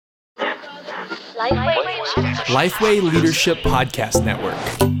Lifeway Leadership Podcast Network.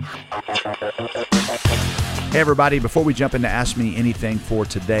 Hey everybody, before we jump into Ask Me Anything for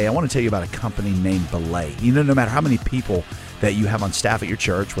today, I want to tell you about a company named Belay. You know, no matter how many people that you have on staff at your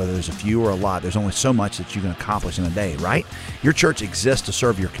church, whether there's a few or a lot, there's only so much that you can accomplish in a day, right? Your church exists to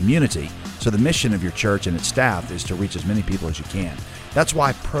serve your community, so the mission of your church and its staff is to reach as many people as you can. That's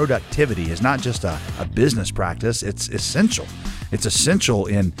why productivity is not just a business practice, it's essential. It's essential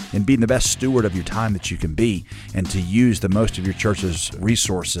in being the best steward of your time that you can be and to use the most of your church's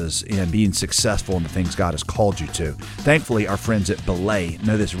resources in being successful in the things God has called you to. Thankfully, our friends at Belay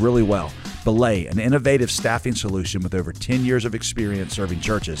know this really well. Belay, an innovative staffing solution with over 10 years of experience serving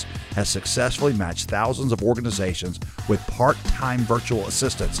churches, has successfully matched thousands of organizations with part-time virtual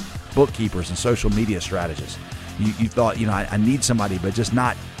assistants, bookkeepers, and social media strategists. You thought, I need somebody, but just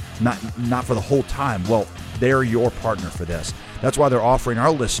not for the whole time. Well, they're your partner for this. That's why they're offering our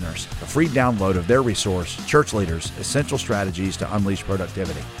listeners a free download of their resource, Church Leaders, Essential Strategies to Unleash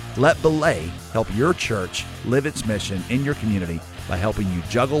Productivity. Let Belay help your church live its mission in your community by helping you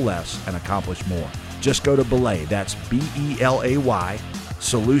juggle less and accomplish more. Just go to Belay, that's BELAY,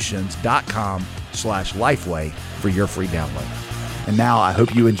 solutions.com/Lifeway for your free download. And now I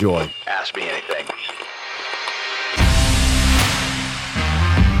hope you enjoy Ask Me Anything.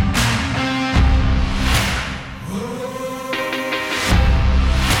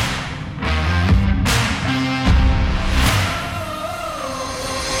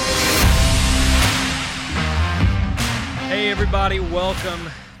 Hey everybody, welcome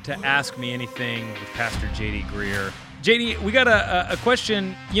to Ask Me Anything with Pastor JD Greer. JD, we got a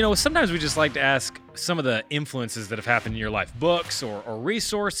question. Sometimes we just like to ask some of the influences that have happened in your life, books or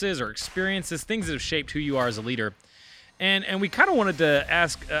resources or experiences, things that have shaped who you are as a leader. And we kind of wanted to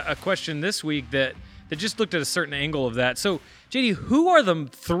ask a question this week that just looked at a certain angle of that. So, JD, who are the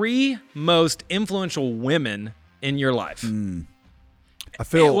three most influential women in your life? I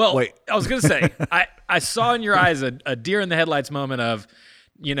feel, I was going to say, I saw in your eyes a deer in the headlights moment of,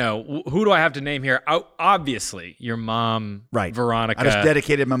 who do I have to name here? Obviously, your mom, right. Veronica. I just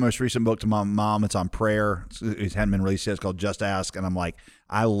dedicated my most recent book to my mom. It's on prayer. It hadn't been released yet. It's called Just Ask. And I'm like,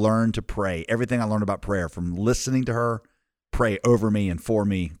 I learned to pray. Everything I learned about prayer from listening to her pray over me and for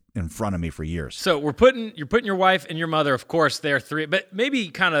me in front of me for years. So you're putting your wife and your mother, of course, they're three, but maybe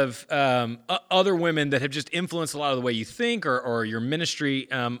kind of other women that have just influenced a lot of the way you think or your ministry.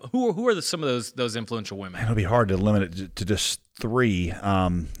 Who are some of those influential women? It'll be hard to limit it to just three.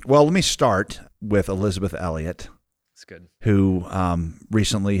 Well, let me start with Elisabeth Elliot. That's good. Who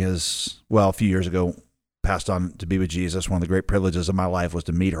recently a few years ago, passed on to be with Jesus. One of the great privileges of my life was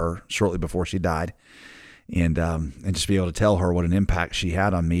to meet her shortly before she died. And just be able to tell her what an impact she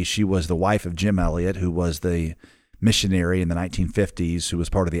had on me. She was the wife of Jim Elliot, who was the missionary in the 1950s, who was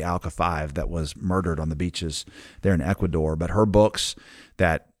part of the Alka Five that was murdered on the beaches there in Ecuador. But her books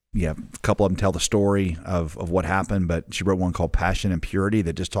a couple of them tell the story of what happened, but she wrote one called Passion and Purity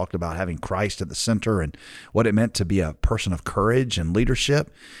that just talked about having Christ at the center and what it meant to be a person of courage and leadership.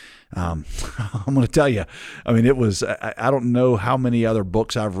 I'm going to tell you, it was, I don't know how many other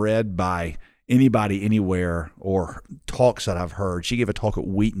books I've read by anybody, anywhere, or talks that I've heard. She gave a talk at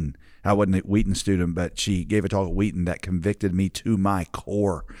Wheaton. I wasn't a Wheaton student, but she gave a talk at Wheaton that convicted me to my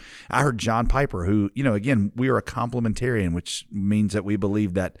core. I heard John Piper, who, again, we are a complementarian, which means that we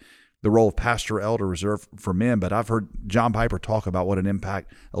believe that the role of pastor elder reserved for men. But I've heard John Piper talk about what an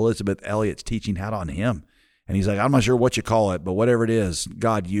impact Elisabeth Elliot's teaching had on him. And he's like, I'm not sure what you call it, but whatever it is,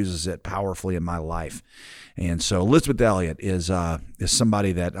 God uses it powerfully in my life. And so Elisabeth Elliot is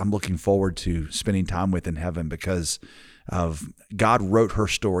somebody that I'm looking forward to spending time with in heaven because of God wrote her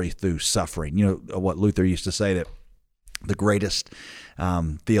story through suffering. What Luther used to say, that the greatest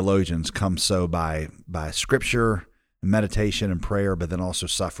theologians come so by scripture, meditation and prayer, but then also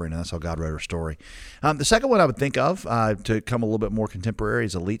suffering, and that's how God wrote her story. The second one I would think of to come a little bit more contemporary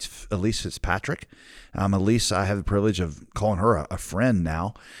is Elise Fitzpatrick. Elise, I have the privilege of calling her a friend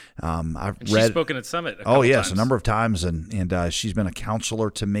now. She's spoken at Summit a couple times. A number of times, and she's been a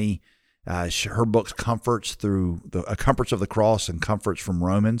counselor to me. Her books, Comforts through the Comforts of the Cross and Comforts from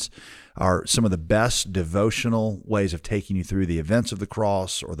Romans, are some of the best devotional ways of taking you through the events of the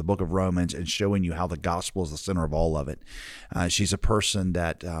cross or the book of Romans and showing you how the gospel is the center of all of it. She's a person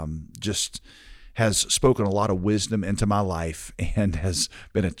that just has spoken a lot of wisdom into my life and has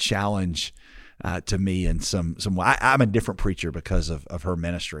been a challenge to me in some way. I'm a different preacher because of her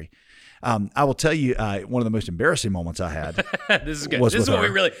ministry. I will tell you one of the most embarrassing moments I had. This is good. This is what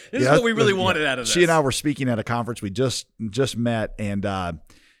we really wanted out of this. She and I were speaking at a conference. We just met, and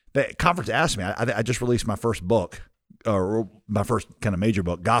the conference asked me. I just released my first book or my first kind of major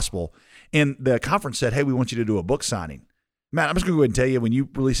book, Gospel. And the conference said, hey, we want you to do a book signing. Matt, I'm just going to go ahead and tell you, when you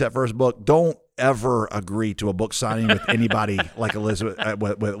release that first book, don't ever agree to a book signing with anybody like with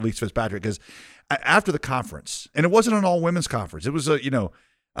Elyse Fitzpatrick. Because after the conference, and it wasn't an all-women's conference. It was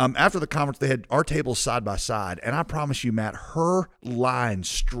after the conference, they had our tables side by side. And I promise you, Matt, her line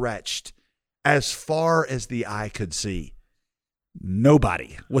stretched as far as the eye could see.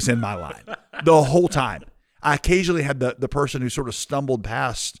 Nobody was in my line the whole time. I occasionally had the person who sort of stumbled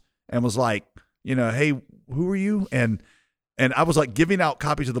past and was like, hey, who are you? And I was like giving out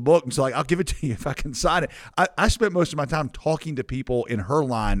copies of the book. And so like, I'll give it to you if I can sign it. I spent most of my time talking to people in her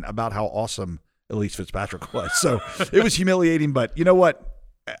line about how awesome Elyse Fitzpatrick was. So it was humiliating, but you know what?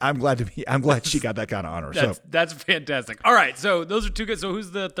 I'm glad she got that kind of honor. That's fantastic. All right. So those are two good. So who's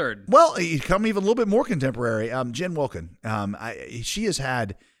the third? Well, you come even a little bit more contemporary. Jen Wilkin. She has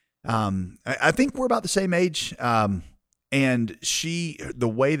had, I think we're about the same age. And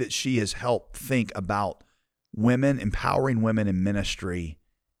the way that she has helped think about women, empowering women in ministry,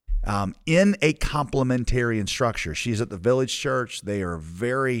 in a complementarian structure. She's at the Village Church. They are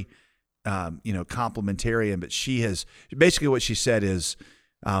very, complementarian, but she has basically what she said is,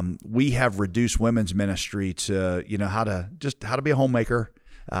 we have reduced women's ministry to, how to be a homemaker,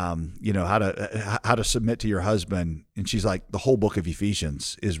 how to submit to your husband. And she's like, the whole book of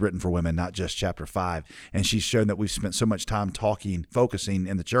Ephesians is written for women, not just chapter 5. And she's shown that we've spent so much time focusing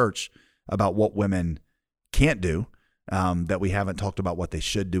in the church about what women can't do, that we haven't talked about what they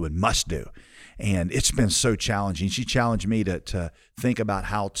should do and must do. And it's been so challenging. She challenged me to think about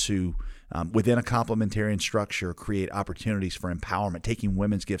how to, within a complementarian structure, create opportunities for empowerment, taking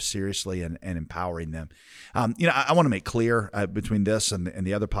women's gifts seriously and empowering them. I want to make clear between this and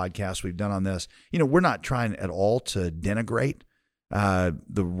the other podcasts we've done on this, we're not trying at all to denigrate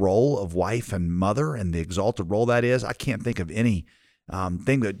the role of wife and mother and the exalted role that is. I can't think of any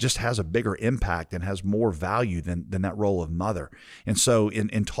thing that just has a bigger impact and has more value than that role of mother. And so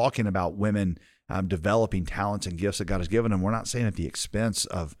in talking about women developing talents and gifts that God has given them, we're not saying at the expense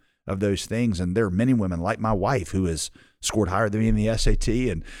of those things. And there are many women like my wife who has scored higher than me in the SAT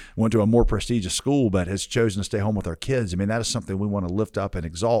and went to a more prestigious school, but has chosen to stay home with our kids. I mean, that is something we want to lift up and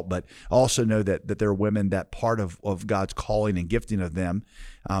exalt, but also know that there are women that part of God's calling and gifting of them,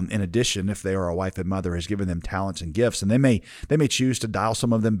 in addition, if they are a wife and mother, has given them talents and gifts. And they may choose to dial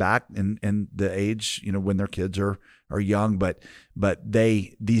some of them back in the age, when their kids are young, but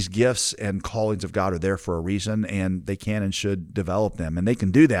these gifts and callings of God are there for a reason, and they can and should develop them. And they can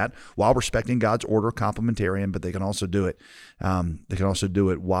do that while respecting God's order, complementarian, but they can also do it. They can also do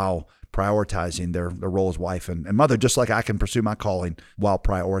it while prioritizing their role as wife and mother, just like I can pursue my calling while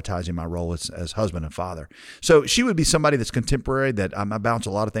prioritizing my role as husband and father. So she would be somebody that's contemporary that I bounce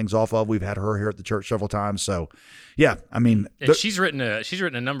a lot of things off of. We've had her here at the church several times. So yeah, I mean, and she's written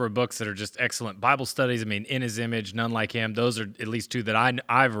a number of books that are just excellent Bible studies. I mean, In His Image, None Like Him. Those are at least two that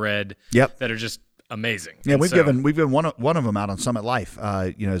I've read. Yep. That are just amazing. Yeah, we've given one of them out on Summit Life.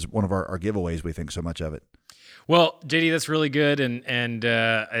 As one of our giveaways. We think so much of it. Well, JD, that's really good, and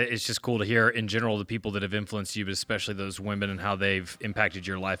it's just cool to hear in general the people that have influenced you, but especially those women and how they've impacted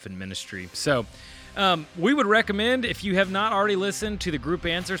your life and ministry. So we would recommend, if you have not already listened to the Group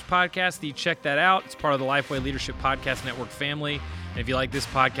Answers podcast, that you check that out. It's part of the Lifeway Leadership Podcast Network family, and if you like this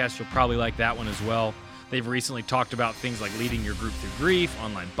podcast, you'll probably like that one as well. They've recently talked about things like leading your group through grief,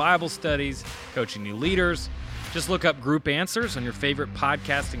 online Bible studies, coaching new leaders. Just look up Group Answers on your favorite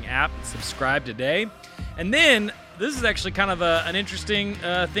podcasting app and subscribe today. And then, this is actually kind of an interesting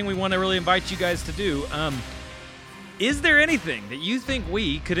thing we want to really invite you guys to do. Is there anything that you think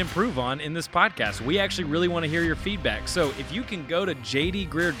we could improve on in this podcast? We actually really want to hear your feedback. So if you can go to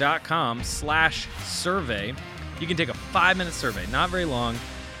jdgreer.com/survey, you can take a 5-minute survey, not very long,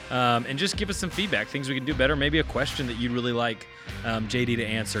 and just give us some feedback, things we can do better, maybe a question that you'd really like JD to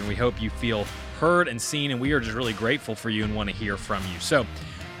answer. And we hope you feel heard and seen, and we are just really grateful for you and want to hear from you. So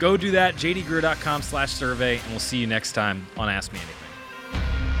go do that, jdgreer.com/survey, and we'll see you next time on Ask Me Anything.